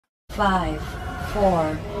5,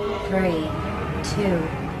 4, 3, 2,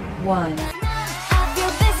 1.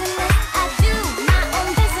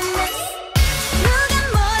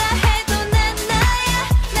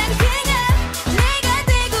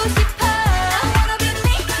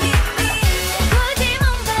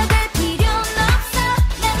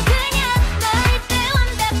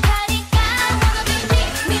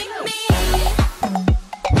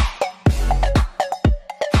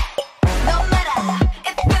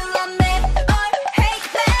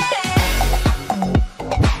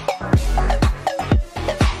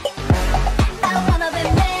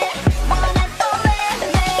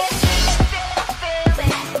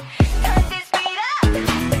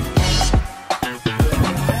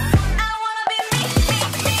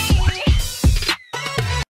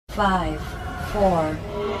 Five, four,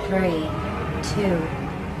 three, two,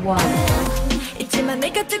 one. 있지만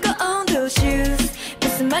내가 뜨거운 those shoes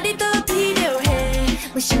무슨 말이 더 필요해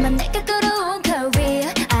무심한 내가 걸어온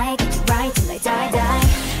career I got you right till I die die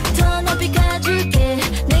더 높이 가줄게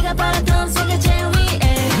내가 바라던 세계 제일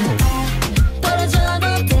위에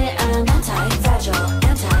떨어져도 돼 I'm antifragile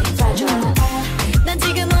antifragile 난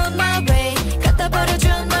지금 on my way 갖다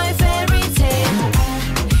버려줘 너의 fairy tale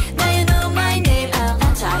Now you know my name I'm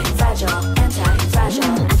antifragile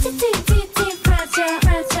antifragile anti-fragile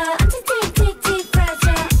fragile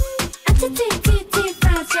anti-fragile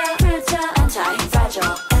anti-fragile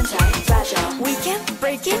anti-fragile anti-fragile We can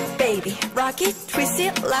break it baby rock it twist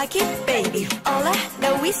it like it baby all I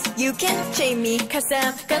know is you can chain me cause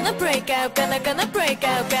I'm gonna break out gonna break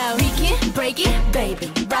out girl. We can break it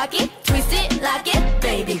baby rock it twist it like it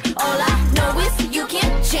baby all I know is you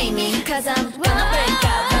can chain me cause I'm gonna break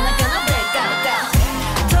out gonna break out girl.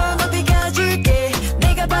 더 높이 가줄게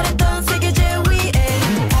내가 바랬던 세계 제일 위에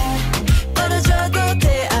떨어져도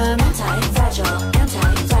돼 I'm anti-fragile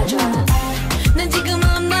anti-fragile 난 지금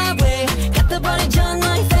on my way 갖다 버리죠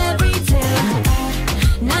너의 fairy tale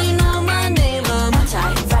Now you know my name I'm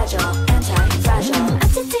anti-fragile anti-fragile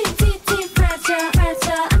anti-fragile fragile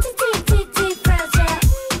anti-fragile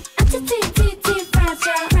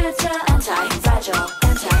anti-fragile anti-fragile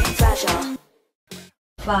anti-fragile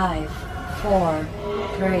 5, 4,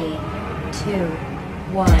 3, 2,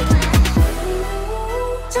 1.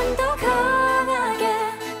 좀 더 강하게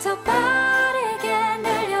더 빠르게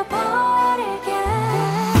날려버리게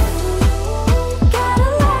Got a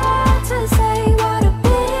lot to say what a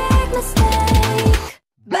big mistake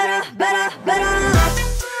Better better better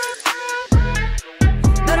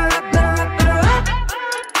Better up better up better up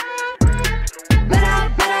Better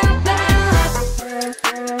better better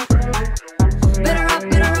Better up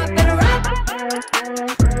better up better up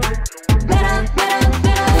Better better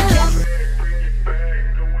better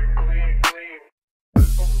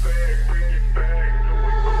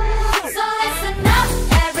So listen up,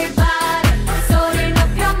 everybody. 소리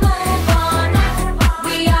높여 move on.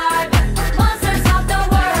 We are the monsters of the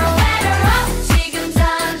world. Better up, 지금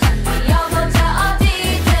당장 뛰어보자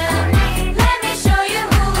어디든. Let me show you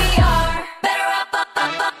who we are. Better up, up,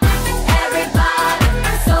 up, up. Everybody,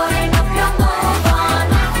 소리 높여 move on.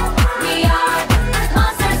 We are the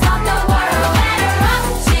monsters of the world. Better up,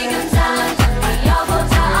 지금 당장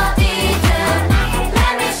뛰어보자 어디든.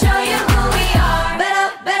 Let me show you who we are. Better,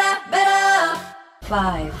 better, better.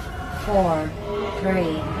 5, 4,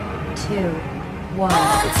 3, 2, 1. 1, 2,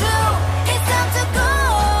 it's time to go.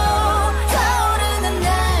 타오르는 날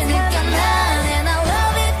느껴 난 and I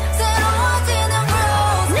love it. 새로워지는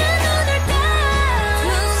road. 내 눈을 딱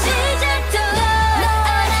시작도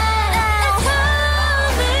나의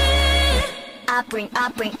somi. I bring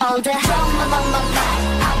all the drama,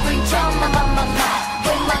 I bring drama,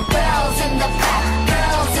 with my girls in the back,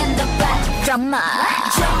 girls in the back. Drama, I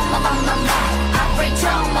bring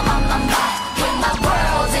drama, with my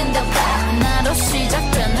world in the back. 나로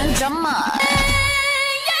시작되는 drama.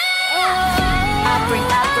 I bring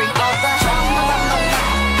all the drama,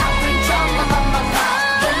 I bring drama,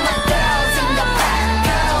 with my girls in the back,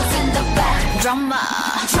 girls in the back. Drama, I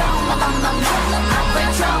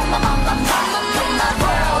bring drama, with my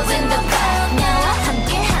world in the back. 나와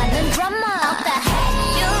함께하는 drama. What the heck?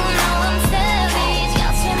 You know I'm savage.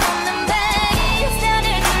 여침없는 baby. 스타를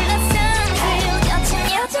둘러싼 그 여친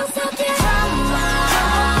여정 속에 drama.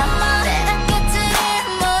 내가 깨뜨릴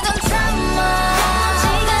모든 drama.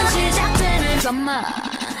 지금 시작되는 drama.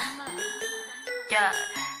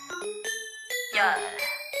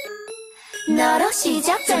 너로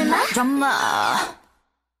시작될 마 drama.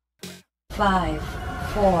 5,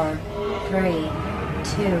 4, 3,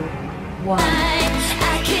 2, 1. I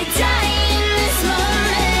could die in this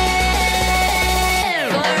moment.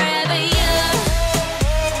 Forever you.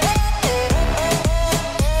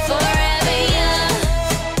 Forever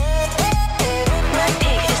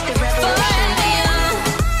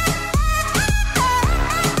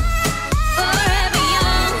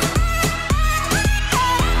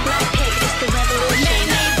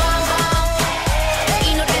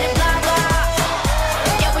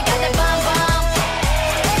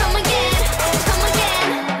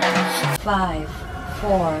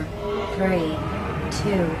 3,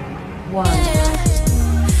 2, 1.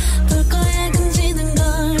 볼 거야 금지는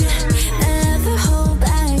걸 Never hold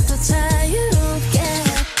back 더 자유롭게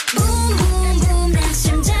Boom boom boom 내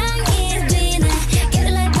심장이 뛰네 Get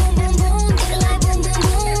it like boom boom boom Get it like boom boom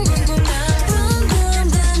boom Boom boom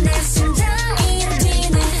boom 내 심장이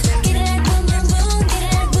뛰네 Get it like boom boom boom Get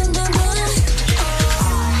it like boom boom boom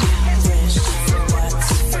I wish for what's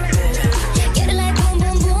forbidden Get it like boom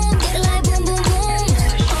boom boom Get it like boom boom boom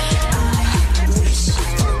I wish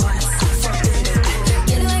for what's forbidden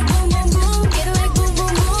Get it like boom boom boom Get it like boom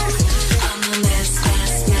boom boom I'm a mess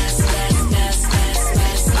mess mess mess mess mess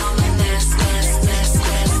mess I'm a mess mess mess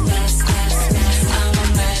mess mess mess mess I'm a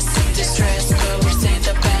mess in distress but we say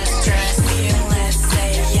the best dress Being less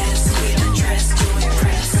say yes we don't dress to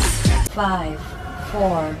impress 5,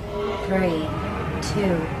 4, 3,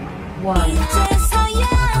 2, 1. 이제서야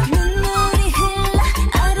눈물이 흘러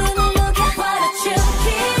얼음을 녹여 Why don't you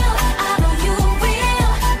feel I know you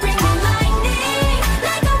will Bring me lightning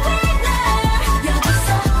like a winner 여기서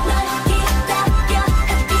널 기다려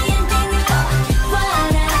Happy ending으로 Why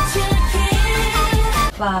don't you feel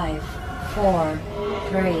 5, 4,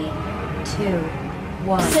 3, 2,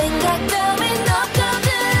 1. 생각 따윈 없거든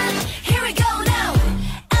Here we go now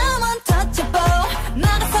I'm untouchable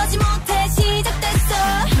막아서지 못해 시작됐어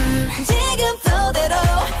지금 flow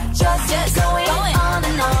Just going on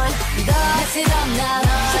and on 더 mess it up now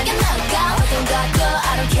쉽게 나가 어떤 것도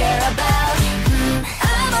I don't care about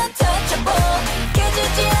I'm untouchable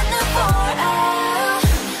깨지지 않는 for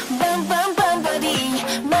Bum bum bum buddy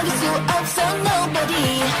막을 수 없어 nobody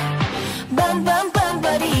Bum bum bum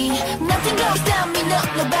buddy Nothing can stop me no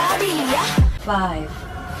nobody 5,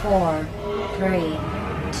 4, 3,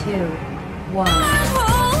 2, 1.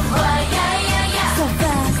 So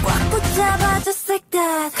fast 꽉 붙잡아 just like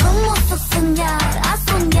that Come on so sonar I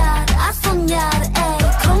sonar I sonar ay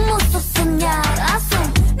Come on so sonar I son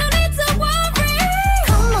No need to worry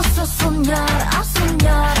Come on so sonar I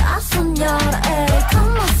sonar I sonar ay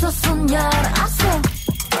Come on so sonar I son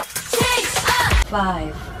Chase up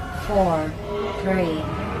 5, 4, 3,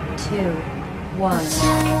 2, 1.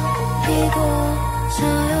 잡히고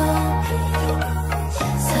저요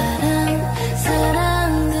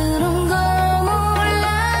사랑 그런 거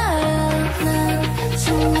몰라요 난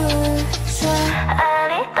정말 좋아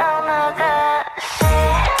아리 떠나가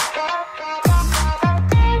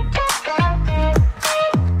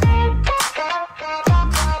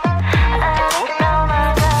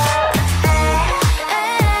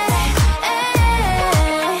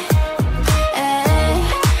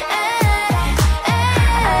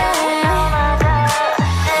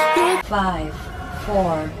Five,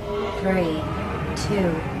 four, three,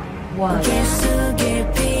 two, one.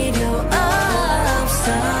 계속일 필요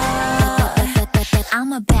없어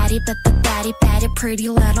I'm a baddie, baddie, pretty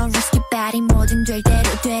little risky baddie 뭐든 될 대로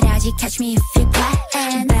되라지 catch me if you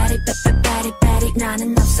can baddie,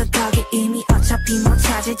 나는 없어 거기 이미 어차피 못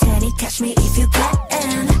찾을 테니 catch me if you can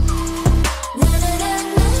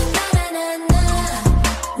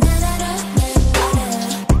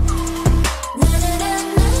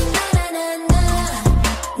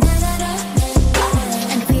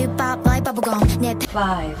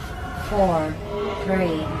Five, four,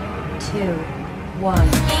 three, two, one.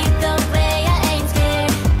 Either way I ain't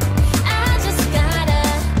scared I just gotta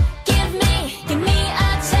give me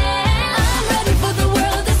a chance I'm ready for the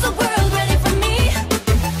world, is the world ready for me?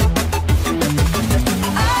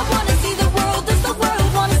 I wanna see the world, does the world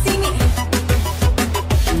wanna see me?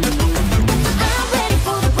 I'm ready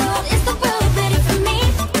for the world, is the world ready for me?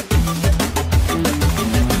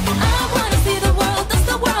 I wanna see the world, does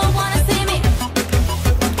the world wanna see me?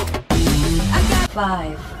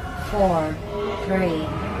 Five, four, three,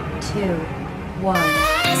 two, one.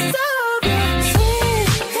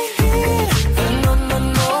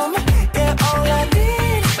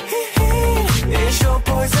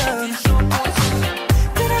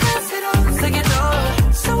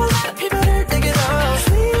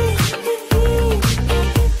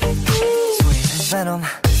 Venom.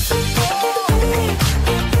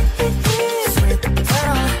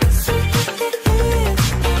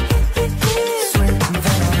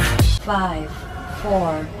 Five,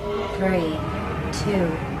 four, three, two,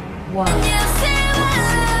 one.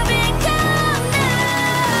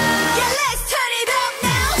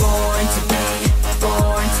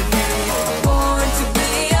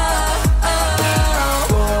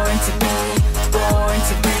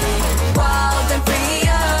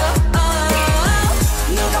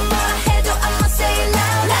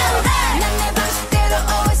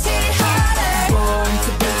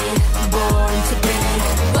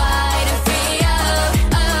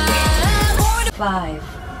 Five,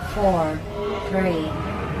 4, 3,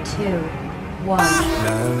 2, 1. La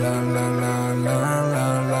la la la la la la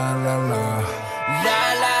la la la. La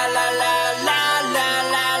la la la la la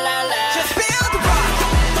la la la. Just feel the rock,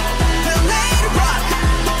 feel it rock.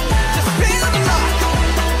 Just feel the rock,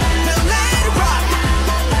 feel it rock.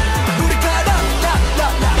 우리가 la la la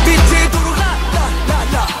la. 빛이 돌아가 la la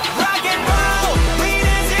la. Rock and roll, we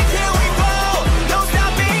dance it till we fall. No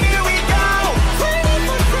stopping, here we go.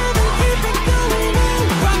 24/7, keep it going on.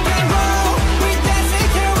 Rock and roll, we dance it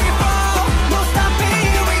till we fall. No stopping,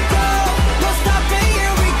 here we go. No stopping,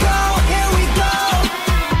 here we go. Here we go.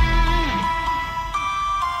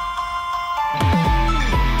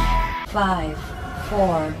 5,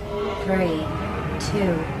 4, 3,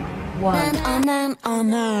 2, 1.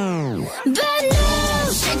 난 Bad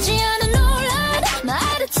news 쉽지 않은 논란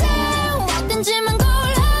말을 태워 어딘지만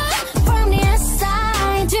골라 From the east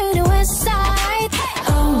side to the west side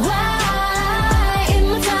Oh why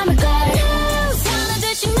입만 걸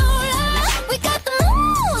하나둘씩 놀라 We got the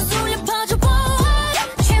moves 울려 퍼져 boy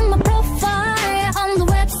Check my profile on the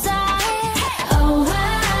website Oh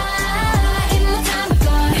why 입만 걸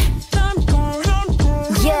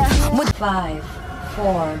Yeah 5,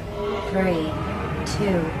 4, 3,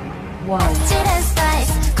 2, 1. 찌른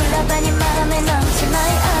스파이스 콜라반이 마음에 넘치 my oh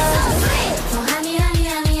honey honey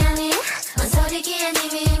honey honey 언소리기에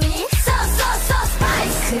이미 So so so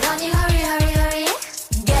spice 그러니 hurry hurry hurry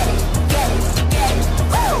Get it get it get it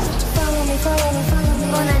Woo Follow me follow me follow me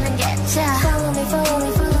원하는 getcha Follow me follow me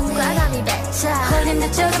follow me 과감히 뱉자 홀린듯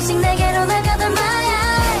조금씩 내게로 나가던 my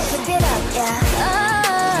eye Keep it up yeah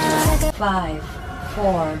 5,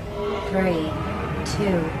 4, 3,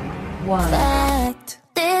 2, 1. Fact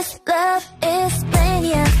This love is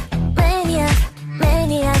maniac maniac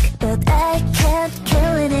maniac But I can't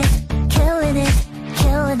killing it killing it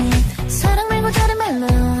killing it 사랑 말고 다른 말로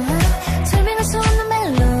설명할 수 없는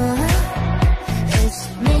말로 It's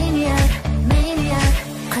maniac maniac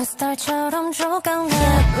크리스탈처럼 조각나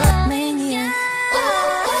maniac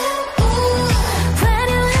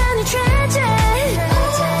화려한 이 treasure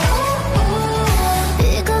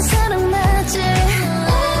이건 사랑 맞지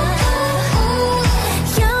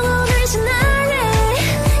영혼을 신나래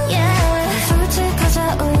yeah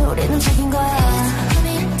솔직하자 우리는 책인 거야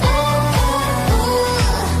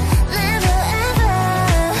Never ever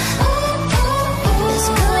It's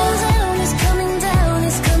coming down it's coming down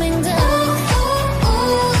it's coming down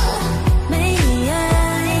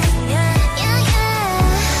Maniac yeah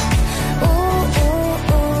yeah ooh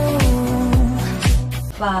ooh ooh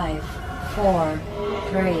 5, 4,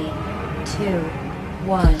 3, 2,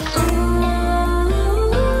 1.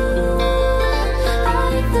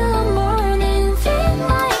 Like the morning, feel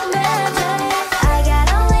like magic. I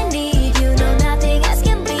got all I need, you know nothing else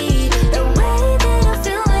can be. The way that I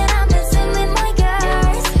feel when I'm dancing with my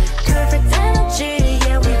guys. Perfect energy,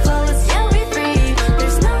 yeah we flawless, yeah we free.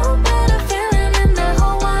 There's no better feeling in the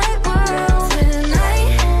whole wide world.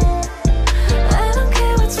 Tonight, I don't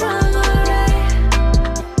care what's wrong or right.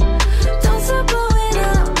 Don't stop blowing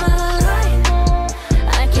up my light.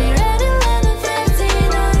 I can't read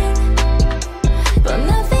 11:59, but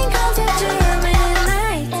nothing compared to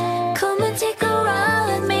midnight. Come and take a ride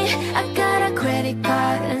with me. I got a credit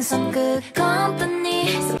card and some good company.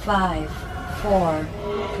 5, 4,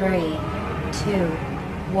 3, 2,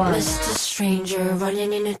 1. Mr. Stranger,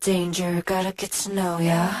 running into danger, gotta get to know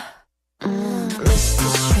ya. Mr.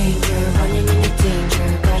 Stranger, running into danger,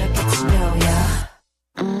 gotta get to know ya.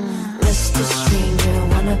 Mr. Stranger,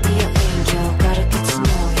 wanna be an angel, gotta get to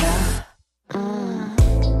know ya.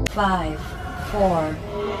 5, 4,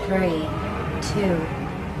 3, 2,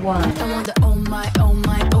 1. I want the oh my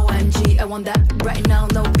OMG. I want that right now,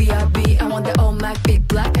 no BRB. I want the oh my big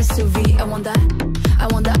black SUV. I want that, I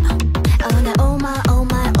want that. I want that oh my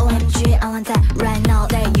OMG. I want that right now,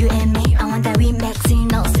 that you and me. I want that we maxing,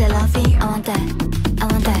 no sserafim. I want that, I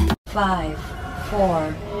want that. 5,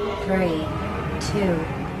 4, 3, 2,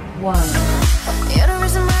 1. You're the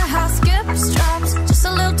reason my heart skips drops. Just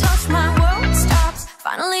a little touch, my world stops.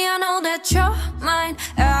 Finally I know that you're mine.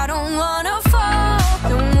 I don't wanna fall,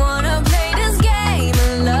 don't wanna play this game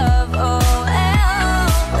of love. Oh,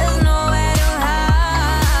 there's nowhere to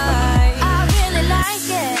hide. I really like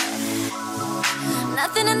it.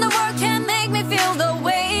 Nothing in the world can make me feel the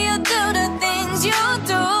way you do the things you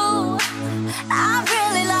do. I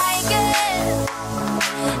really like it.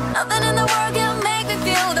 Nothing in the world can make me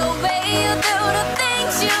feel the way you do the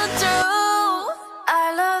things you do. I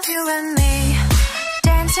love you and me,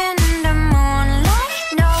 dancing in the moonlight,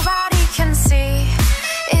 nobody can see.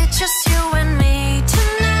 It's just you and me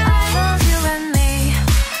tonight. I love you and me,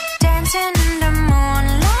 dancing in the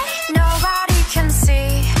moonlight, nobody can see.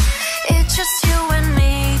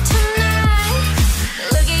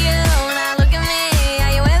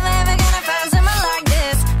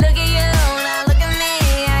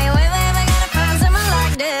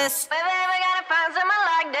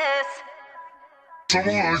 5, 4,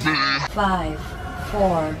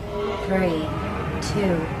 3,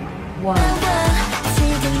 2, 1.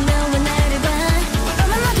 지금 너와 나를 봐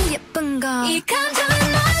얼마나 예쁜 거 이 감정은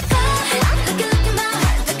뭘까 Look at my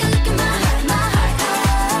heart Look at my heart My heart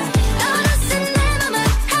어느새 내 맘을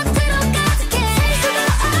하트로 가득해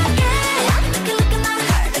Look at my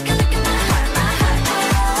heart Look at my heart My heart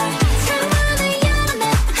창문을 열어내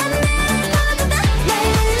하늘을 보다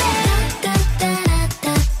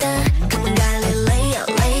따따라따따 Come on galileo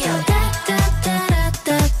Leo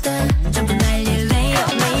따따라따따 점프 날릴래요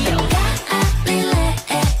Leo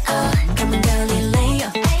Come on galileo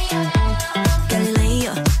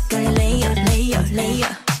Galileo Galileo Leo Leo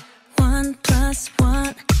 1 +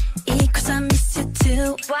 1 equals I miss you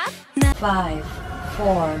too What? 5,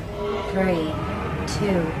 4, 3,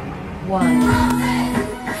 2, 1.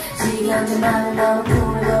 시간 좀 나는 너무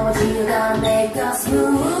부러워 지어가 make us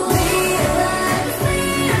move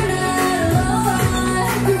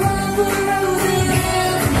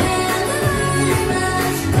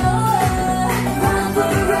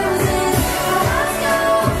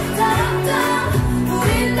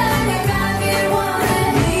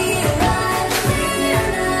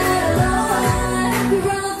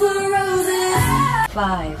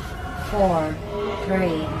Five, 4,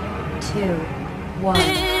 3, 2, 1.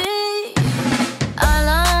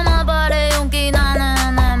 알람아 발에 용기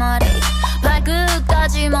나는 내 말이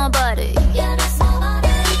발끝까지 뭐 발이 Yeah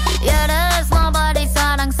that's nobody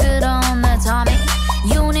사랑스러운 내 tummy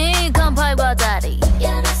유니크한 팔과 다리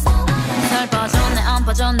살 빠졌네 안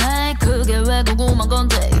빠졌네 그게 왜 궁금한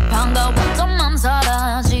건데 반가웠던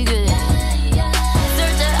사라지게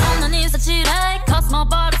쓸데없는 인사치레 Cause my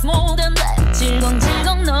body's more than that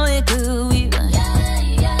질겅질겅 너의 그 위에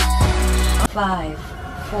 5,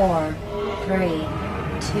 4, 3,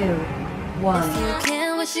 2, 1. You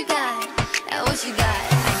can what you got, what you got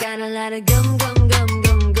I got a lot of gum gum gum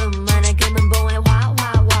gum gum 하나 그만 보에 화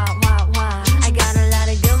I got a lot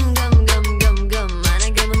of gum gum gum gum gum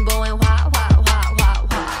하나 그만 보에 화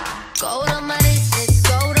Go to my wrist,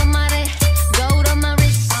 go to my wrist, go to my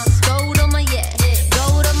wrist, go to my yeah,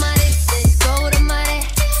 go to my wrist, go to my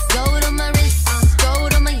wrist, go to my wrist, go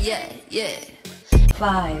to my yeah.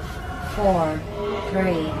 5, 4,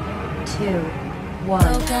 3, 2, 1.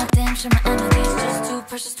 Oh goddamn, sure my energy's just too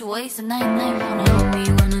precious to waste. And I wanna know me,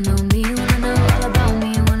 wanna know me, wanna know all about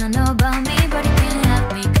me, wanna know about me, but you can't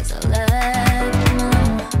have me 'cause I love you know.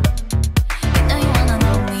 You know you wanna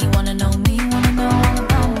know me, wanna know me, wanna know all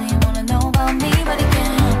about me, wanna know about me, but you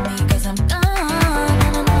can't have me 'cause I'm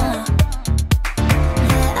gone.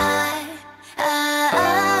 Yeah, I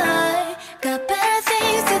got better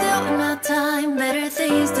things to do in my time, better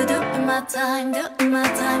things to do in my time, do in my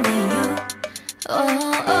time than you. I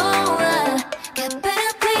got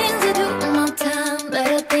better things to do in my time,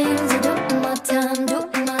 better things to do in my time, do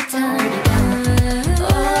in my time.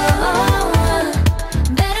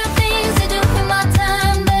 Better things to do in my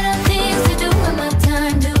time, better things to do in my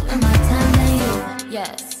time, do in my time than you.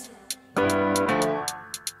 Yes.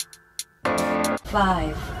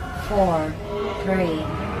 5, 4, 3,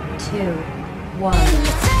 2, 1.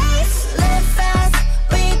 Taste, live fast,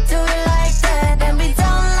 we do it like that, and we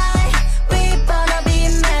don't lie. We wanna be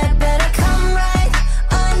mad, better come right,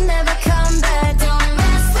 or never come back. Don't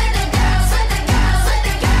mess with the girls, with the girls, with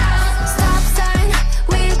the girls. Stop sign,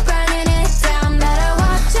 we burning it down, better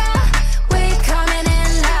watch out, we coming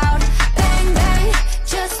in loud. Bang bang,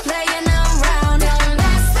 just playing around. Don't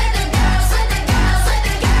mess with the girls, with the girls, with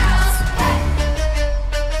the girls.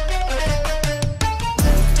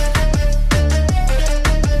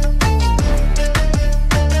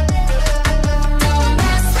 Don't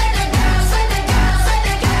mess with the girls, with the girls, with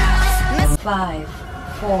the girls. 5,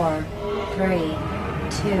 4, 3,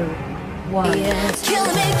 2, 1.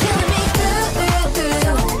 Killing me,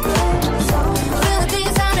 Feel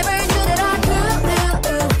things I never knew that I could.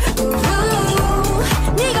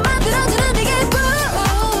 네가 만들어주는 되게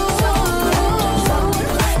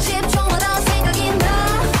집중하다 생각이 나.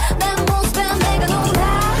 내 모습에 내가 놀라.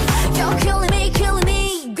 You're killing me,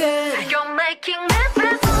 girl. You're making me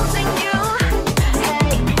feel something new.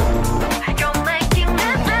 Hey, you're making me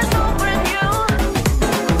feel so brand new.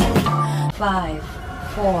 5,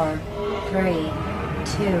 4, 3,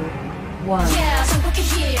 2, 1. Yeah, 성공해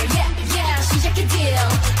here, yeah, 시작해 deal.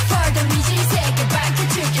 Further 이제 이 세계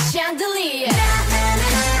밝혀줄게 chandelier.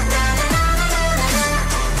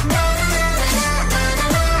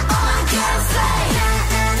 I can't say.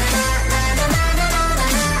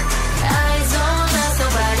 Eyes on us,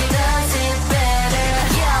 nobody does it better.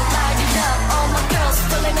 Yeah, light it up, all my girls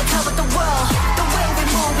feeling on top of the world. The way we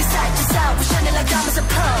move is side to side, we're shining like diamonds and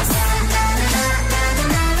pearls.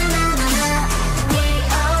 Yeah.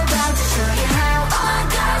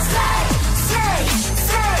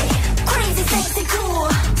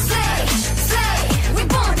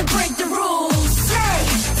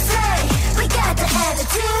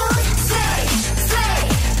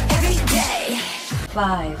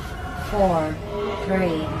 4,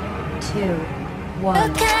 3, 2,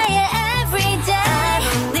 1. Okay, every day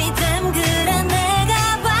리듬 그래 내가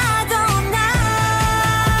봐도 난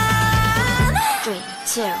 3,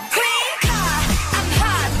 2 queencard, I'm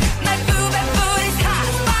hot 날 부배 booty's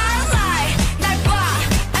hot spotlight 날 봐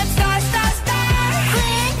I'm star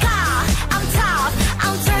queencard, I'm top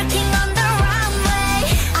I'm twerking on the runway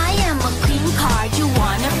I am a queencard, you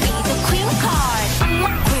wanna be the queencard I'm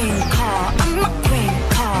a queencard, I'm a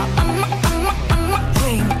queencard I'm a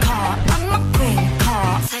queencard, I'm a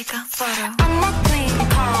queencard take a photo I'm a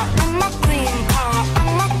queencard, I'm a queencard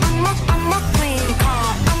I'm a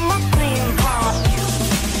queencard, I'm a queencard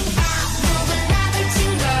누굴 나를 친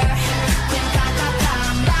걸 queencard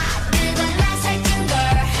나들과 날 살찐 걸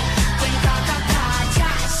queencard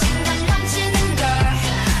자신감 넘치는 걸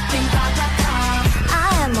queencard I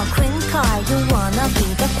am a queencard, you wanna be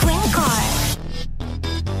the queencard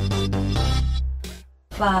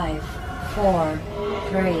 5, 4,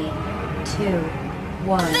 3, 2,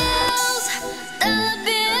 1.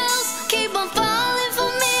 bills, keep on falling for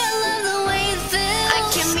me. I love the way it feels. I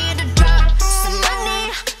came here to drop some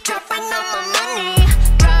money, dropping all my money,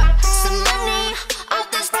 drop some money. All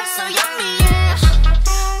this stuff so yummy, yeah.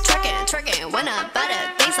 Twerking when I buy the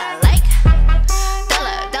things I like.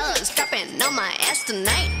 Dollars dropping on my ass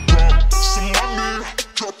tonight. Drop some money,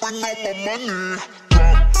 dropping all my money.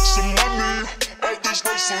 Drop some money, all this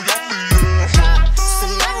stuff so yummy, yeah. Drop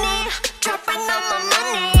some money, dropping all my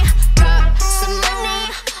money. Drop some money,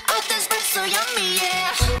 all this stuff so yummy,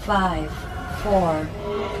 yeah. 5, 4,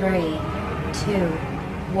 3, 2,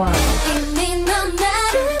 1. 이미 넌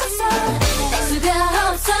나를 봤어 뗄 수가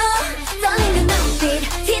없어 떨리는 눈빛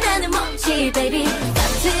티나는 몸짓 baby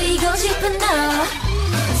터뜨리고 싶은 너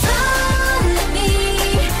설렘이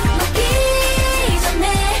먹기 전에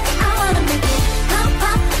I wanna make it pop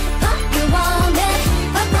pop pop you want it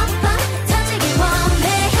pop pop pop 터지기 원해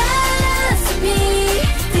가슴이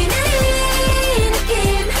뛰는 이 느낌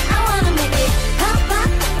I wanna make it pop pop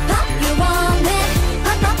pop you want it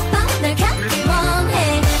pop pop pop 날 갖기 원해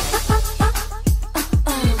pop pop pop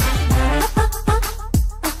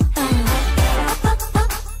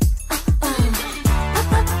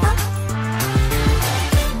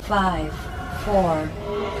 5, 4,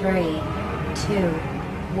 3, 2,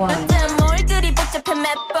 1. 어떤 몰들이 복잡해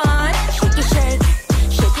몇 번 Shake it shake,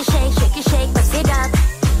 shake it shake, shake it shake Bust it up,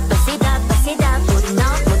 bust it up, bust it up 우리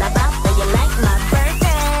너보다 바빠 You like my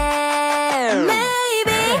birthday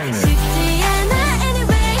Maybe 쉽지 않아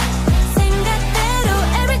anyway 생각대로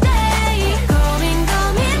everyday 고민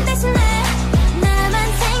대신에 나만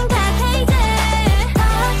생각해 이제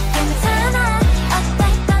괜찮아 어떤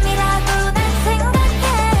밤이라도 난 생각해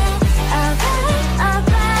Okay,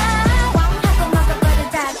 alright 하고 먹어버린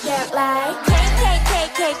that get like cake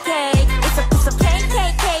It's a piece of cake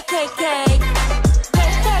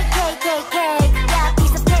Yeah,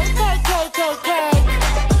 piece of cake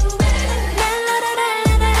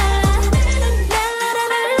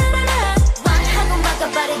하고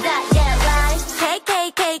먹어버린 that get like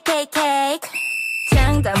cake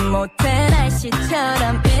장담 못해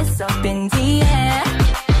날씨처럼 있어 빈디에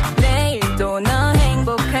내일도 너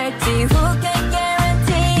행복할지 Who can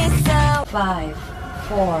guarantee so 5,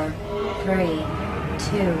 4, 3,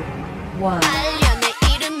 2, 1. 알려내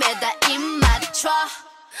이름에다 입 맞춰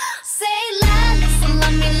Say lalisa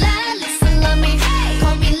love me lalisa love me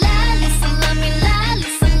Call me lalisa love me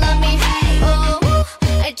lalisa love me Oh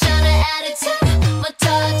알잖아 attitude 뭐더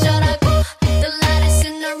어쩌라고 The latest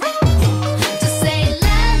in the room Just say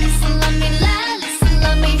lalisa love me lalisa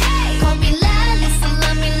love me Call me lalisa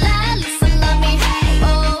love me lalisa love me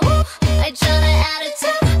Oh 알잖아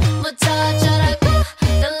attitude 뭐더 어쩌라고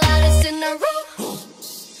The latest in the room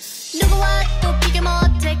누구와 또 비교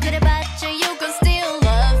못해 그래봤자 you gon' still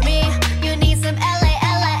love me You need some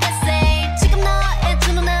LALISA 지금 너의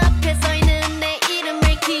두 눈앞에 서있는 내 이름을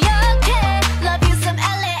기억해 Love you some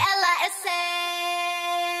LALISA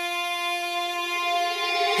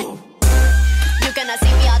누구나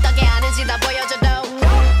see me 어떻게 하는지 다 보여줘도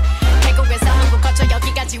태국에서 한국 거쳐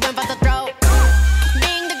여기까지 went by the throat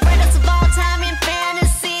Being the greatest of all time in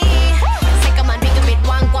fantasy 새까만 리듬 및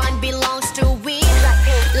왕관 belongs to we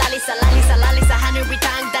lalisa lalisa lalisa 하늘이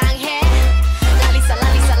당당해 lalisa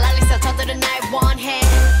lalisa lalisa 저들은 날 원해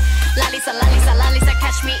lalisa lalisa lalisa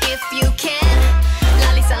catch me if you can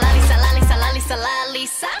lalisa lalisa lalisa lalisa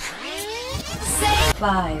lalisa Say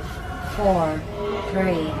 5, 4,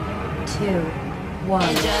 3, 2, 1.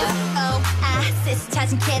 oh sis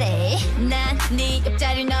찾은 kitty 난 네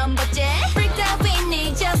옆자리 넘버째 Freaked out we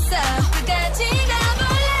need 졌어 끝까지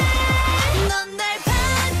가볼래 넌 날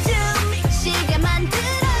반쯤 미치게 만들어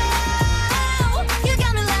You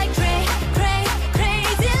got me like Dre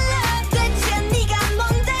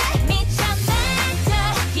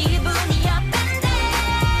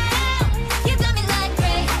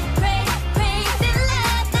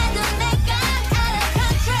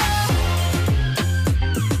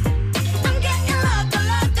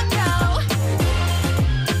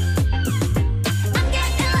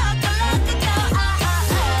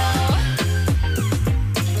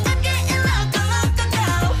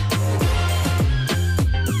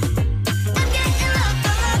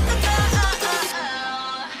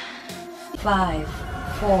 5,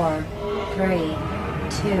 4, 3,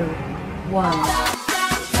 2, 1.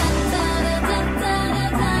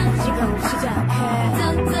 지금 시작해.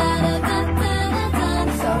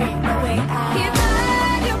 Sorry, no way out.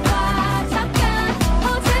 기다려봐 잠깐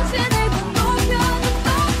어제신을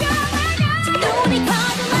눈이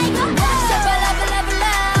가도 like a 샤발라발라발라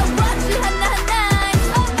watch you 하나하나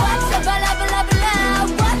watch 샤발라발라발라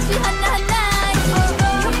watch you 하나하나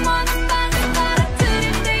come on 빵을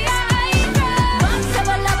떨어뜨린대야 watch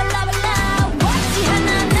샤발라발라발라 watch you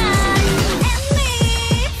하나하나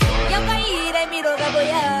enmixx 영화 일에 미로가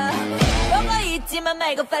보여 보고 있지만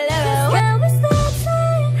말고 follow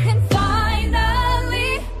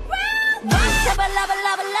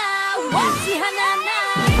샤발라발라발라 watch 하나하나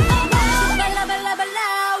샤발라발라발라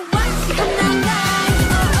watch 하나하나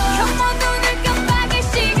혐오 눈을 깜빡일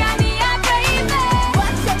시간이야 baby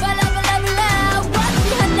watch 샤발라발라발라 watch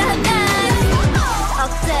하나하나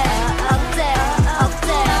어때요 어때요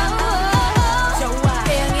어때요 좋아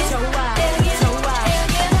대응이 좋아 대응이 좋아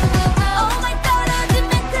Oh my 떨어진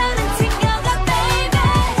멘탈은 챙겨가 baby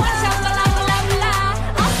watch 샤발라발라발라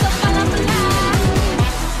어서 발라발라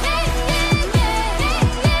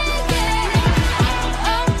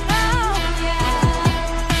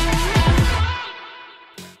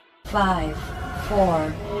 5,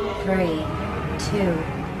 4, 3, 2,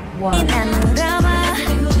 1.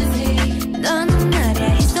 너는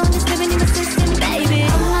말야 He's on your living in the system baby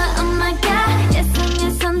Oh my god Yes and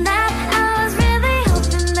yes on that I was really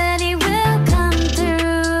hoping that he will come through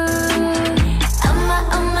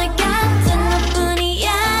Oh my god 전부뿐이야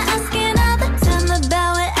Asking all the time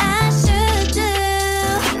about what I should do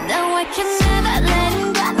Now I can never let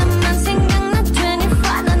him go 너만 생각나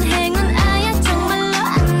 24 넌 행운아야 정말로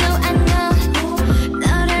I know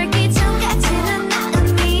너를 기존까지는 나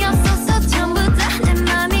의미 없어서 전부 다 내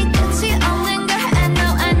맘이 끝이 없는 걸 I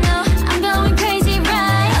know I'm going crazy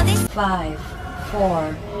right 5,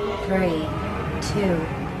 4, 3, 2,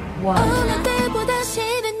 1. 어느 때보다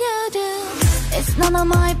심한 여름 It's none of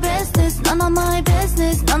my business None of my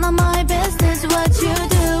business None of my business What you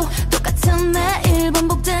do 똑같은 매일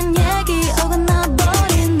반복된 얘기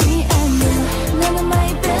어긋나버린 me and you None of my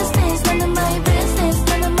business None of my business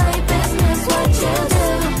None of my business What you do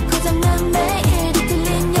고장난 매일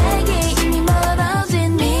뒤틀린 얘기 이미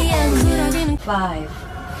멀어진 me and you 5,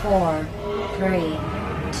 4, 3,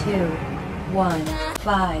 2, 1.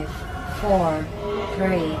 5, 4, 3,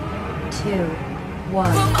 2, 1.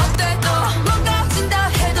 어때 너 뭔가 진다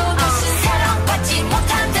해도 다시 사랑받지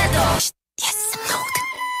못한대도 Yes, I'm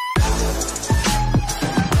loaded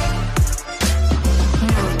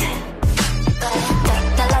Mood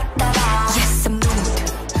Yes, I'm mood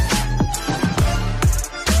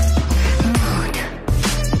Mood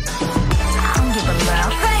I don't give a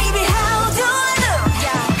love Baby, how do I look?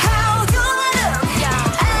 How do I look?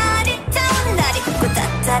 아리따운 날 입고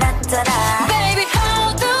따따라따라 Baby,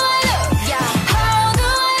 how do I look? How do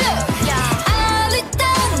I look?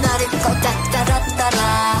 아리따운 날 입고 따따라따라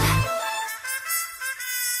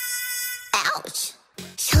Ouch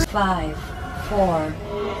 5, 4,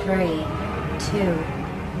 3, 2,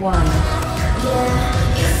 1.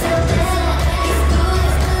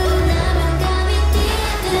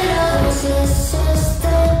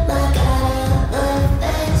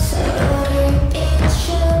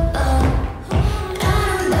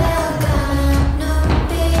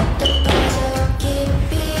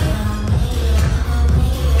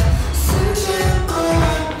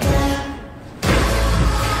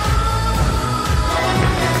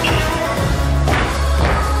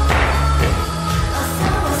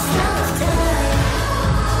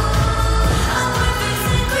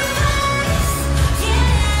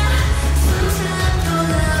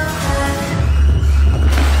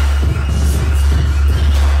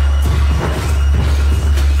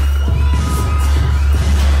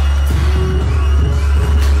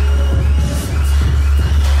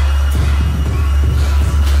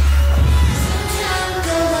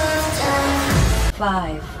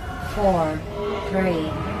 Five, 4,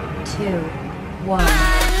 3, 2, 1.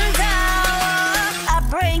 I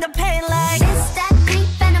bring the pain like this, that pink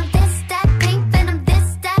venom, this, that pink venom,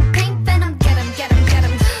 this, that pink venom. Get him, get him, get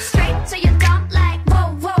him. Straight to your dump like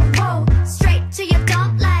whoa, whoa, whoa. Straight to your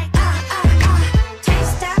dump like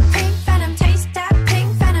Taste that pink venom, taste that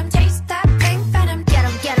pink venom, taste that pink venom. Get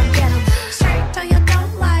him, get him, get him. Straight to your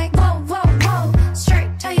dump like whoa, whoa, whoa.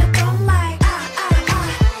 Straight to your dump like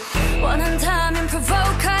원한다면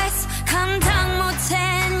provoke us. 감당 못해,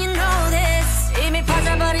 and you know this. 이미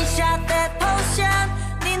빠져버린 shot that potion.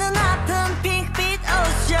 네 눈아픈 빛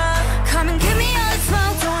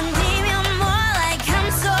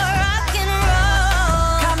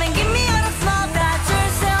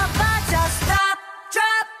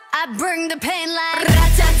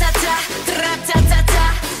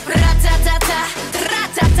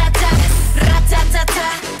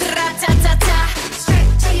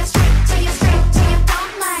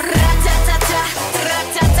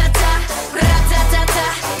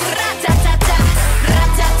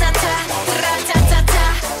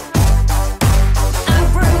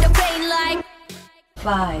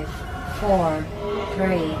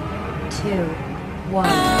 2, 1.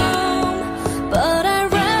 But I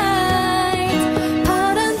write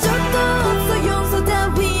파란 적도 없어 용서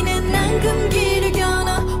따위는 난 금기를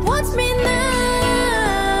겨눠 Watch me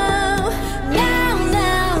now Now,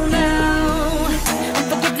 now, now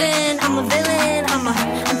Unforgiven, I'm a villain I'm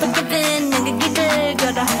unforgiven 내가 길을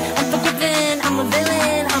걸어 Unforgiven, I'm a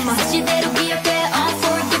villain I'm a 시대로 기억해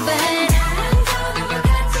Unforgiven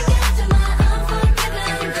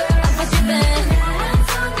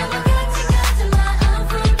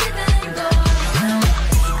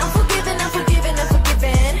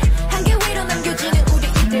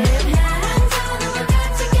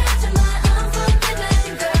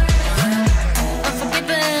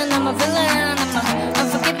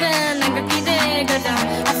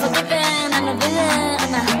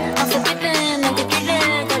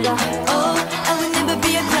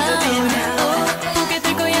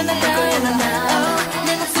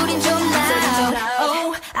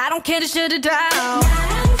Can't shut it down.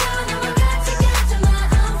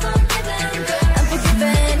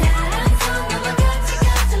 Unforgiven.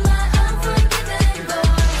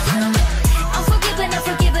 Unforgiven,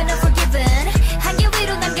 unforgiven, unforgiven. 한계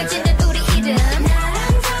위로 남겨지는 우리 이름.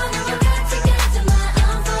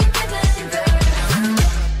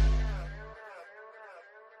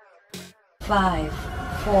 5,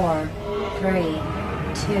 4, 3,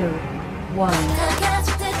 2, 1.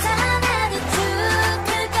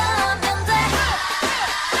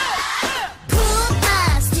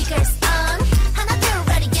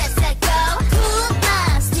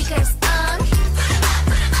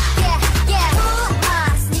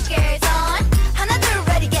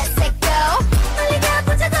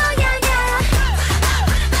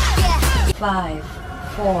 Five,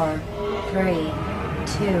 4, 3,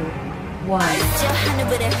 2, 1. 저 하늘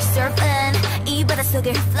위를 surfing 이 바다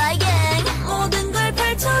속을 flying 모든 걸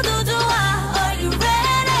펼쳐도 좋아 Are you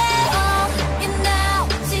ready? You know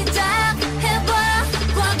시작해봐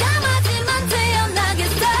과감하지만 태어나게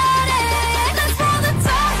started Let's roll the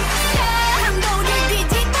dice 한도를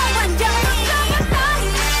뒤집어 완전히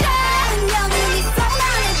운명은 네 손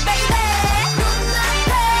안에 baby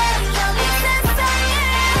눈앞에 여기 세상에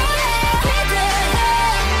기대해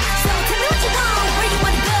So tell me what you want where you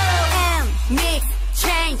wanna go nmixx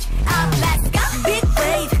change up let's go big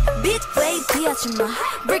wave 비하지마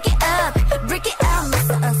break it up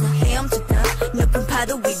어서 헤엄치다 높은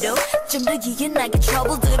파도 위로 좀 더 유연하게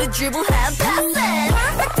trouble들을 dribble have pass it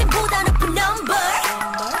perfect보다 높은 number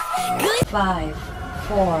 5,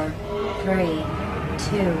 4, 3, 2,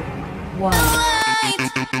 1.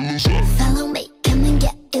 Follow me come and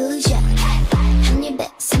get illusion 한 입에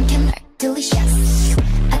삼켜 널 delicious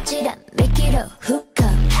아찔한 미끼로 hook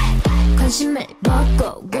up 관심을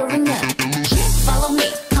먹고 growing up Follow me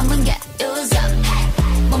come and get illusion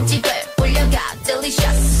몸집을 올려가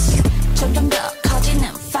delicious 점점 더 커지는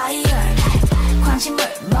fire 관심을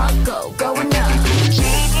먹고 growing up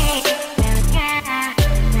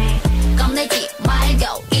겁내지 말고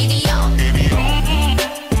이리요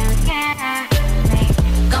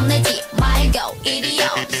겁내지 말고 이리요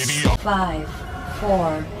 5, 4,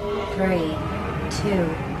 3, 2,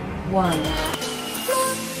 1.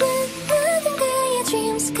 어딘가에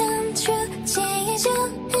dreams come true 제일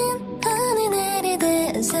좋은 어느 날의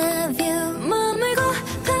deja vu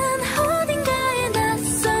머물고픈 어딘가에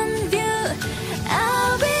낯선 view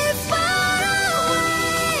I'll be far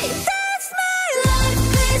away That's my life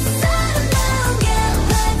this unknown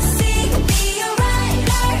galaxy Be alright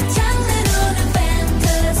날 장르로는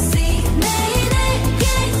fantasy 매일에게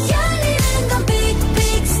열리는 건 big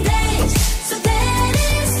big stage So that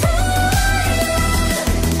is who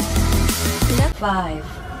I am 5,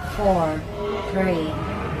 4, 3,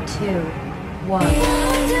 2, 1.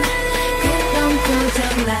 그런 표정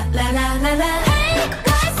라라라라라 Hey,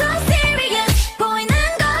 why so serious 보이는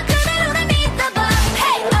거 그대로 날 믿어봐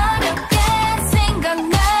Hey, 어렵게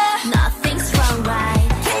생각나 Nothing's wrong right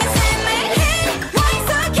Can you see me? Hey, why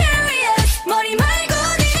so curious 머리 말고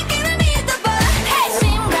네 느낌을 믿어봐 Hey,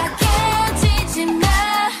 심각해지지 마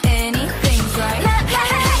Anything's right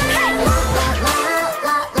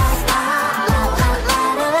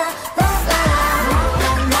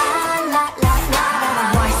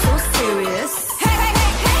Why so serious? Hey, hey,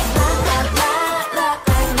 hey, hey.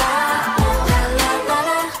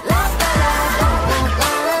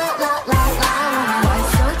 Why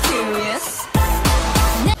so curious?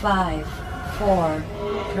 5, 4,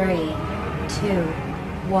 3, 2,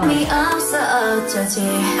 1. Me 없어 어쩌지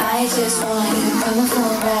I just want you on the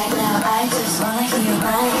phone right now I just wanna hear your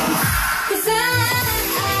mind Cause I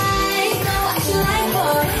know what you like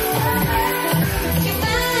for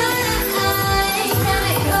I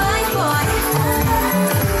know what you like for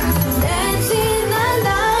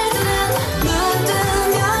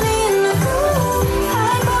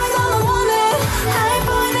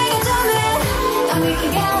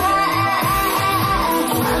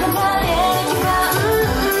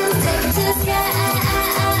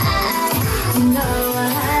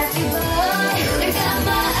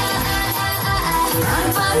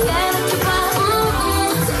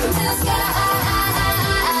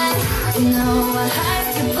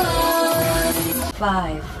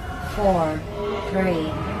 5, 4,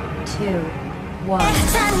 3, 2, 1.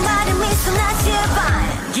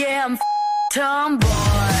 Yeah, I'm tomboy.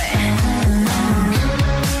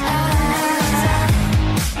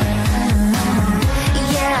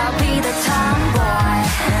 Yeah, I'll be the tomboy.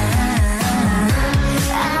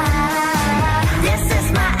 This is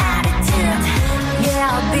my attitude.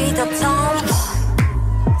 Yeah, I'll be the tomboy.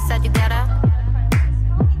 Said you get it?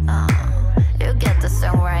 You get the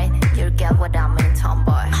song right. You get what I mean,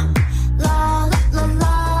 tomboy. La la la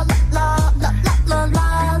la la la la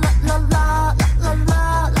la la la la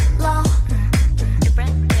la la. You're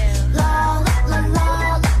brand new. La la la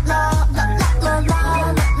la la la la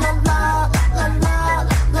la la la la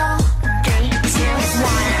la. 3, 2,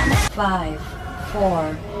 1. 5,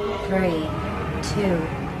 4, 3, 2,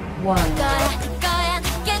 1. 거야,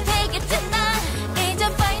 can't take it tonight. 이제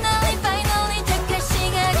finally 택할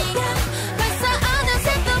시간이야. 벌써 어느새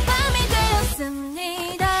또 밤이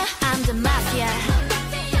되었습니다. I'm the mafia.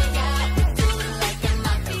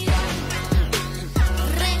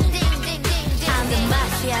 I'm the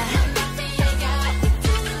mafia.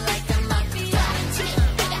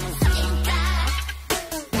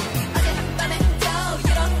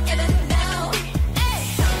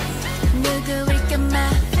 누구일까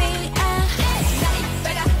마피아.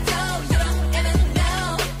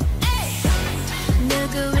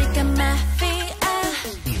 누구일까 마피아.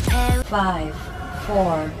 5,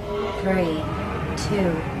 4, 3,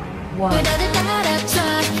 2, 1. 너를 따라줘.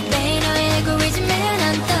 매일 너의 알고리즘에 난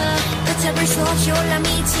떠. 걷잡을 수 없이 올라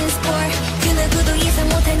미친 sport. 그 누구도 예상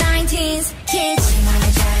못할 19s kids.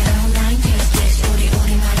 우리만의 자유로운 19s kids.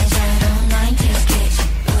 우리만의 자유로운 19s kids.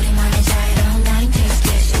 우리만의 자유로운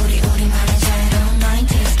 19s kids. 우리만의 자유로운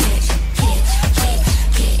 19s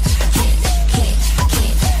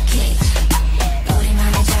kids.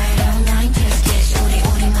 우리만의 자유로운 19s kids.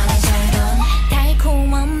 우리만의 자유로운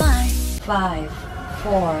달콤한 말. 5,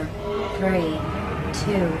 4, 3,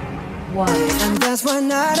 2, 1. And that's why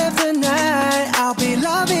night after night I'll be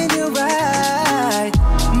loving you right.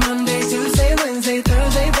 Monday, Tuesday, Wednesday,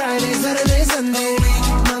 Thursday, Friday, Saturday, Sunday.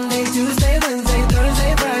 Monday, Tuesday, Wednesday,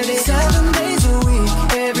 Thursday, Friday, 7 days a week.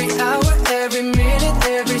 Every hour, every minute,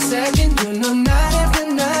 every second. You know night after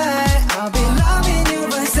night I'll be loving you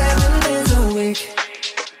right 7 days a week.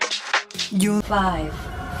 You 5,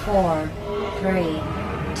 4, 3,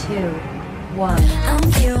 2, 1.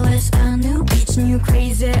 I'm fearless, a new bitch, new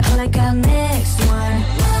crazy, all I got next one.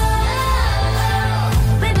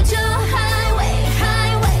 Baby to highway,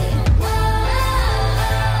 highway.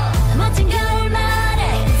 멋진 겨울날의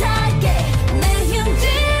달게 내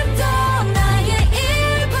힘들도 나의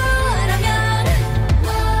일부라면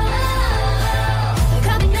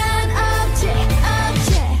겁이 난 없지, 없지.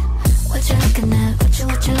 What you looking at, what you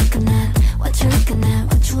looking at, what you looking at,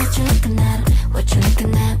 what you looking at, what you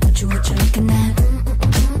looking at, what you looking at.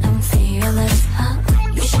 I'm fearless, huh?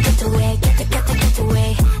 You should get away, get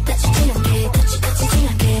away. 다치지 않게, 다치지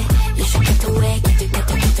않게. You should get away,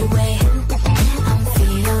 get away. I'm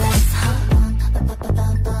fearless, huh?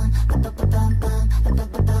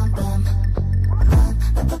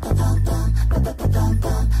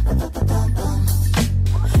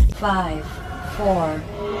 5, 4,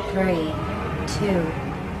 3, 2,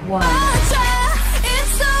 1.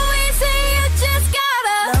 It's so easy, you just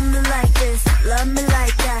gotta love me like this, love me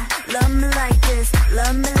like that, love me like this,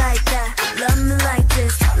 love me like that, love me like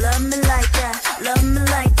this, love me like that, love me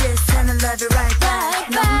like this, and I love it right back.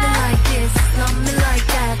 Love me like this, love me like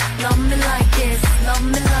that, love me like this, love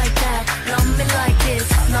me like that, love me like this,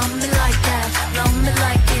 love me like that, love me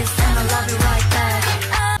like this, and I love it right back.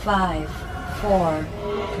 5, 4,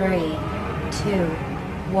 3, 2,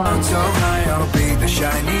 1. so high, I'll be the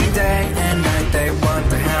shiny day and night. They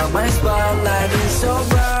wonder how my spotlight is so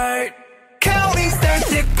bright. Counting stars,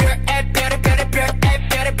 ticker, better,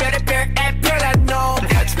 I know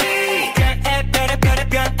that's me. Better,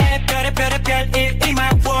 in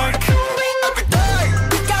my work. Every day,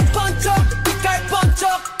 we got punch up,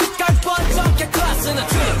 get class in the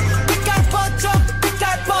truth. We got punch up,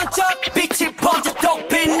 빛이 번져 또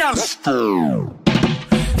빛나.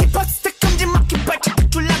 힙합 깜지막힌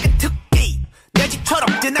발자국 줄라긴 특기. 내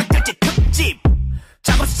집처럼 뜨날까지 특집.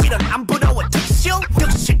 작업실은 안 부러워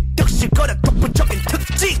특실 거려 독보적인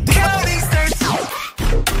특징. Counting stars.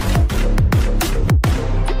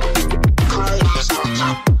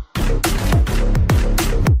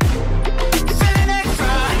 Feeling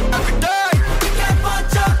extra every day. We got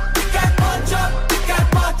punch up, get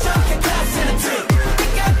class in the truth. We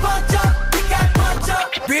got punch up,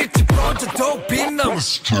 빛이 번져 또 빛나.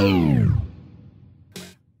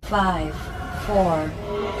 5, 4,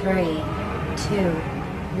 3, 2,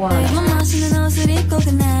 one. 멋있는 옷을 입고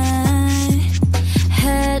그날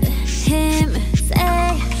Heard him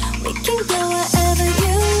say We can go wherever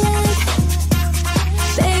you like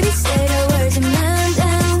Baby say the words and run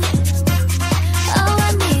down All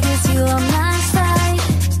I need is you on my side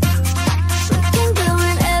We can go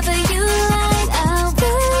wherever you like I'll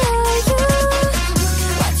follow you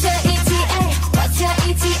What's your ETA? What's your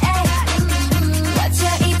ETA? What's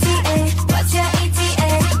your ETA? What's your ETA?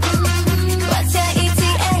 What's your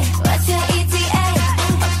ETA? What's your ETA?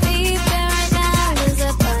 I'll be there right now with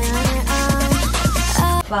a boy on your arm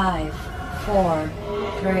 5, 4,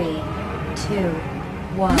 3, 2,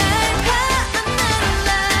 1.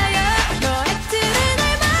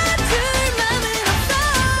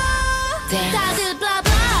 다들 blah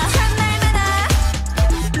blah 한 말마다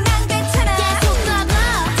난 괜찮아 계속 blah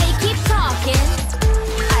blah They keep talking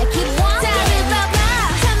I keep walking 다들 blah blah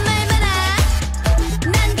한 말마다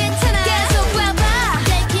난 괜찮아 계속 blah blah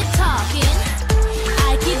They keep talking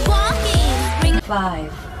I keep walking Ring 5,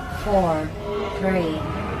 4, 3,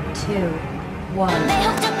 2, 1. 내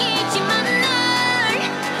hov적이지만 널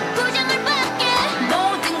부정을 받게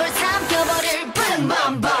모든 걸 삼켜버릴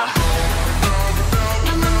뿜뿜뿜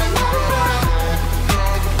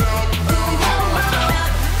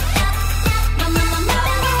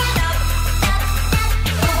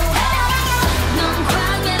넌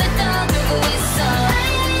광야를 떠들고 있어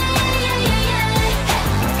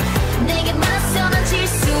내게 맞서는 질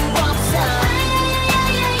수 없어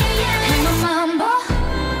한번만 봐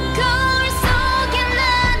거울 속에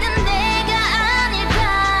나는 내가 아닐까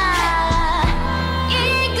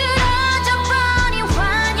이끌어져 버린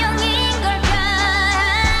환영인 걸까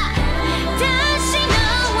다시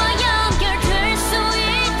너와 연결될 수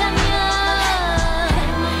있다면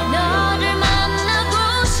너를 만나고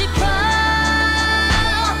싶어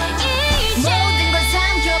이제 모든 걸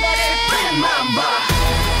삼켜버릴 뻔한 맘바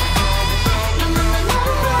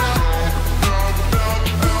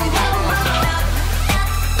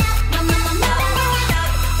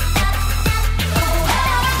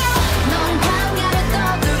넌 광야를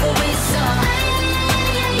떠들고 있어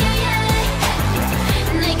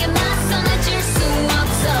내게 맞서는 질 수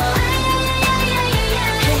없어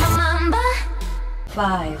그만 봐 5,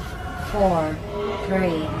 4, 3,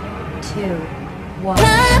 2, 1.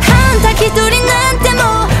 簡単一人なんても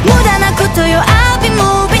う無駄なことよ I'll be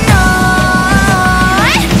moving on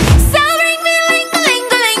So ring me ring a ling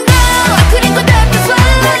a ling go 悪連呼だって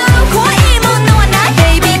swallow 怖いものはな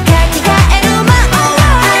い Baby 書き換えるmy own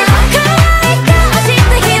world 可愛いか味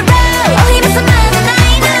のヒーローお姫様のな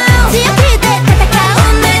いの強気で戦う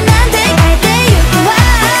運命なんて変えてゆくわ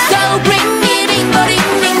So bring me ring a ring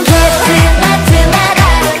ring go 結末なら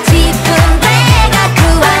自分で描く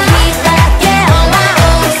わ開け on my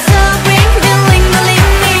own So bring me ring a ring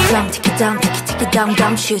ring Drum tick it down tick it tick it down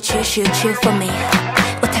down shoot you shoot you for me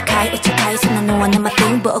お高いそんなのは生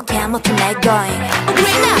thing 冒険も止め going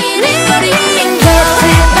Bring me ring a ring ring go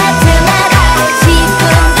結末なら自分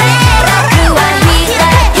で描くわ開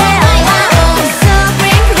け on my own So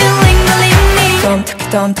bring me ring a ring ring Dum tick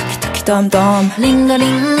dum tick tick dum dum ring a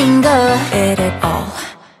ring ring go Eat it all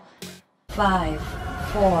 5,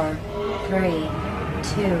 4, 3,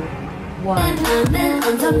 2, 1.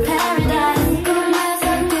 on some paradise 꿈에서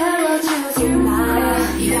깨워주지 마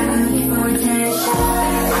You're looking for attention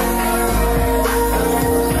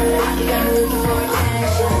You're looking for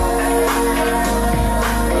attention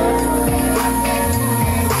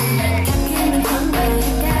느끼는 건데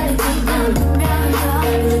reality 난 분명히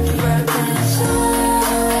You're looking for attention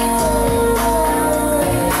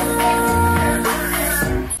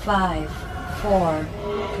 5, 4,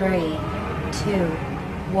 3, 2,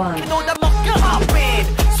 1. 너다 먹혀 hopin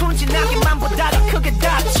순진하게만 보다가 크게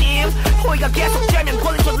다침 호의가 계속되면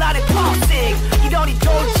콜레스테롤의 toxic 이러니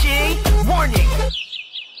돌지 warning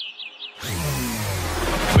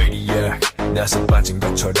Maniac 나서 빠진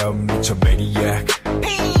것처럼 미쳐 Maniac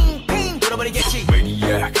핑핑 돌아버리겠지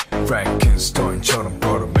Maniac Frankenstein처럼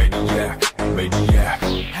걸어 Maniac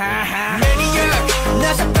Maniac 하하 Maniac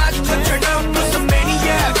나서 빠진 것처럼 무슨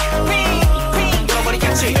Maniac 핑핑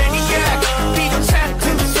돌아버리겠지 Maniac 비도 찬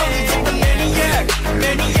소리 듣는 Maniac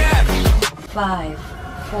Maniac 5,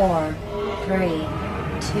 4, 3,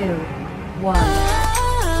 2, 1.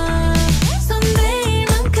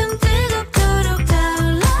 선배만큼 뜨겁도록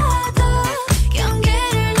타올라도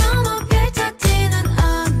경계를 넘어 펼쳐지는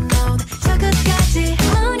unknown 저 끝까지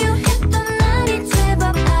화려했던 날이 제법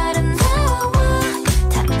아름다워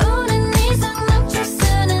타오른 이상 멈출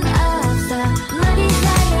수는 없어 My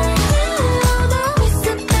desire although it's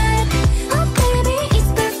so bad Oh baby it's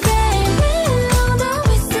perfect although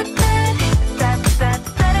it's so bad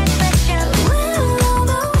That I met you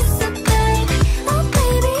although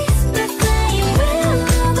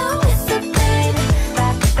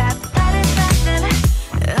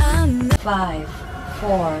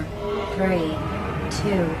 4, 3,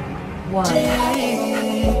 2, 1.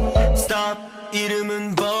 Stop.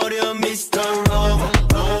 이름은 버려 Mr. Rover,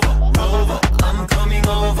 Rover, Rover. I'm coming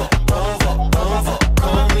over, over, over.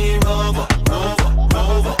 Call me Rover, Rover,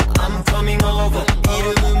 Rover. I'm coming over.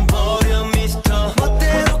 이름은 버려 Mr.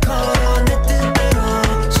 멋대로 걸어 내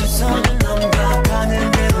뜻대로 시선을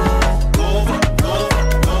넘겨가는 대로 Rover, Rover,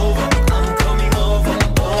 Rover. I'm coming over,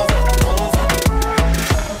 over, over.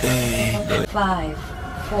 Hey. 5,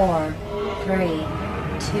 4, 3,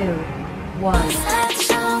 2, 1.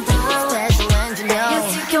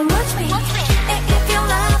 Yes, you can watch me if you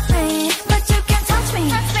love me, but you can't touch me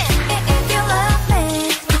if you love me.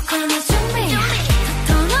 Come on, show me.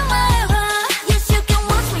 Don't know why. Yes, you can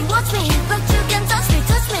watch me, but you can't touch me.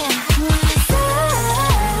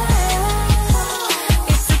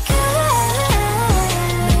 It's okay.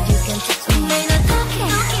 You can touch me. May not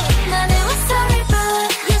talking. 난 it was sorry, but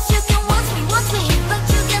yes, you can watch me, but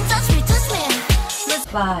you can't touch me.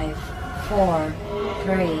 5, 4,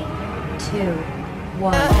 3, 2,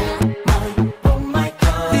 1.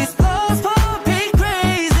 These clothes for me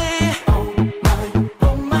crazy.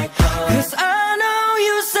 Cause I know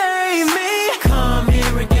you save me. Come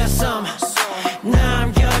here and get some.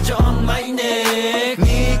 남겨줘 on my neck.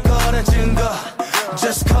 네 거라 증거.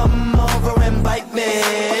 Just come over and bite me.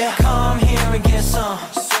 Come here and get some.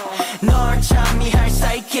 널 참미할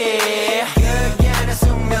사이게. 그게 내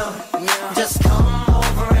숙명. Just come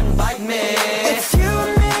over and bite me. It's you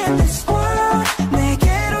and me in this world.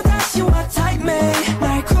 내게로 다시 와 type me.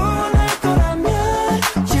 날 구원할 거라면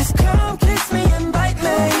just come kiss me and bite me.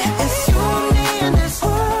 It's you and me in this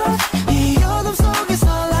world. 이 어둠 속에서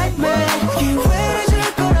light me. 기회를 줄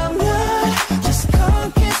거라면 just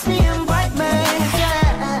come kiss me and bite me.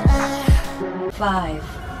 5,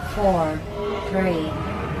 4, 3,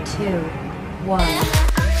 2, 1.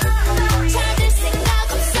 찾을 생각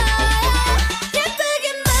없어요.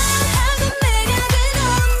 예쁘게만 하고 내가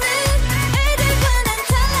그려오는 애들과 난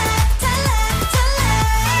달라.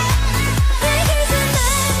 내 기준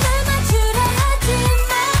날 맞추려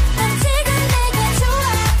하지만 난 지금 내가 좋아.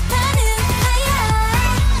 나는 나야.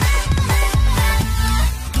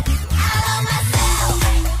 I love myself.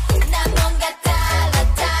 난 뭔가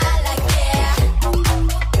달라게.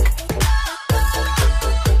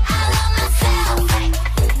 I love myself.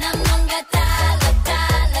 난 뭔가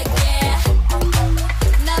달라게.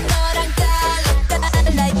 난 너랑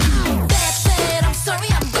달라게. Bad, I'm sorry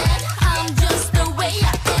I'm bad. I'm just the way I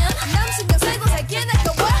am. 남 신경 쓰고 살게 내가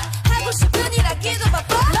와. 하고 싶은 일 하기도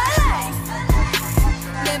바빠. My life.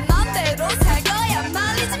 내 맘대로 살 거야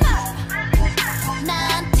말리지 마.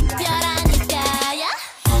 난 특별하니까야.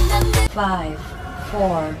 5,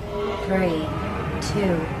 4, 3, 2,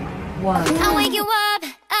 1. I'll wake you up.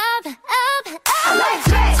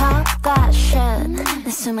 Talk that shit. 내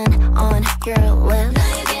숨은 on your lips.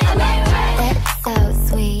 It's so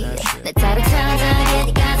sweet. 내 답을 찾아게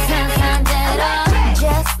네가 상상대로.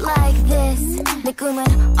 Just like this. 내 꿈은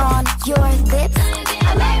on your lips.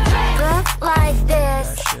 Look like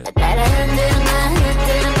this. 따라 흔들어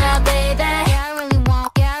baby. Yeah, I really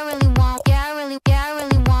want. Yeah, I really want. Yeah, I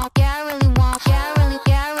really want. Yeah, I really want. Yeah,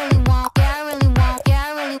 I really want. Yeah, I really want. Yeah,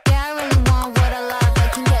 I really want. What a love I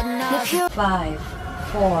can get enough. 5,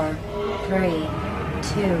 4, 3,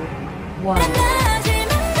 2, 1.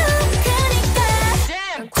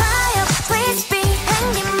 Quiet, please be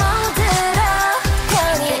행님 모드로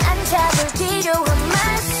편히 앉아볼 필요한 말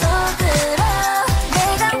속으로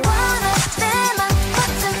내가 원할 때만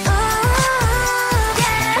버튼 바람은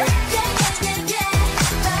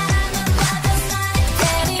받았어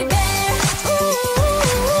Teddy bear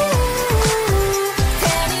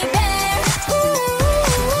Teddy bear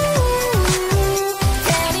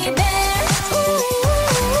Teddy bear Teddy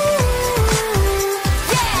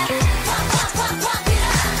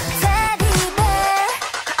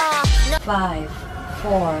bear 5,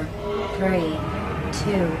 4, 3,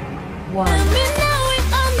 2, 1. Let me know it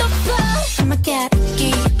on the floor. I'ma get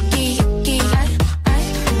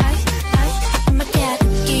I'ma get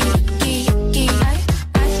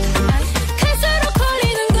갈수록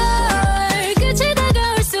걸리는 걸 끝이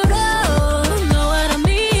다가올수록 Know what I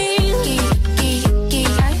mean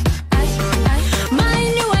My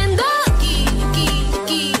innuendo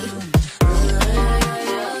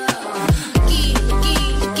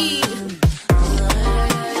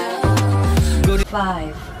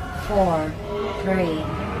 5, 4, 3,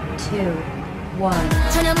 2, 1.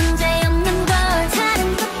 전혀 문제 없는 걸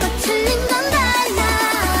다른 것도 틀린 건 달라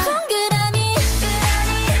동그라미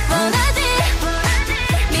원하지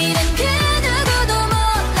미련 그 누구도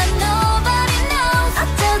몰라 Nobody knows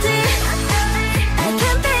어쩌지 I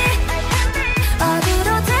can be 어디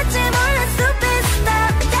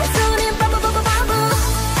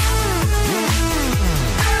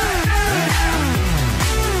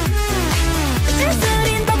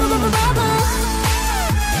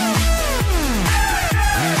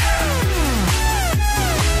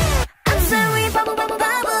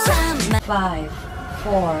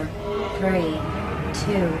 4, 3,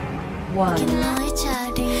 2, 1. 너의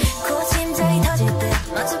자리 고심장이 터질 듯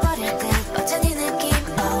멈춰버릴 듯 어쩐 이 느낌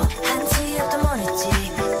한치 앞도 모르지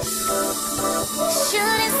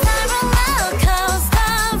Shooting star from our coast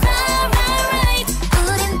right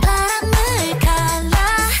우린 바람을 갈라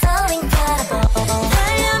So incredible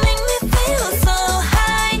달려 make me feel so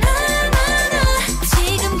high 나나나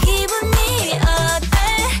지금 기분이 어때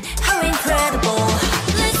How incredible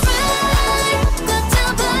Let's ride 꽉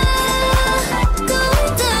잡아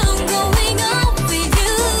Going down going up with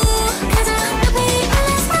you 가자 baby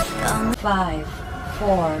let's go 5,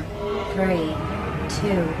 4, 3,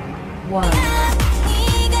 2, 1.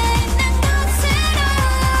 이게 난 것으로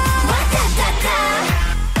와타타타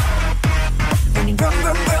Burning vroom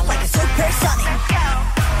vroom vroom like a supersonic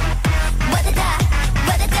와다다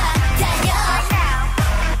와다다 달려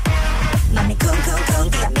맘이 쿵쿵쿵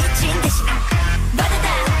뛰어 미친 듯이 와다다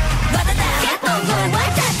와다다 Keep on going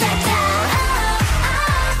와타타타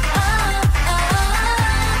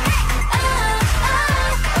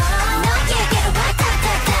너에게로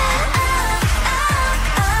와타타타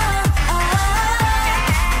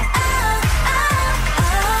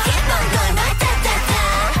Keep on going 와타타타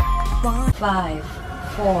 5,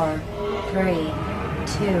 4, 3,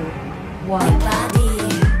 2, 1. Baddie,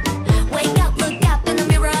 wake up, look up in the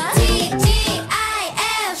mirror.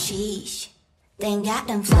 T-G-I-L. Sheesh, thank God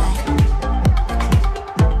I'm fly.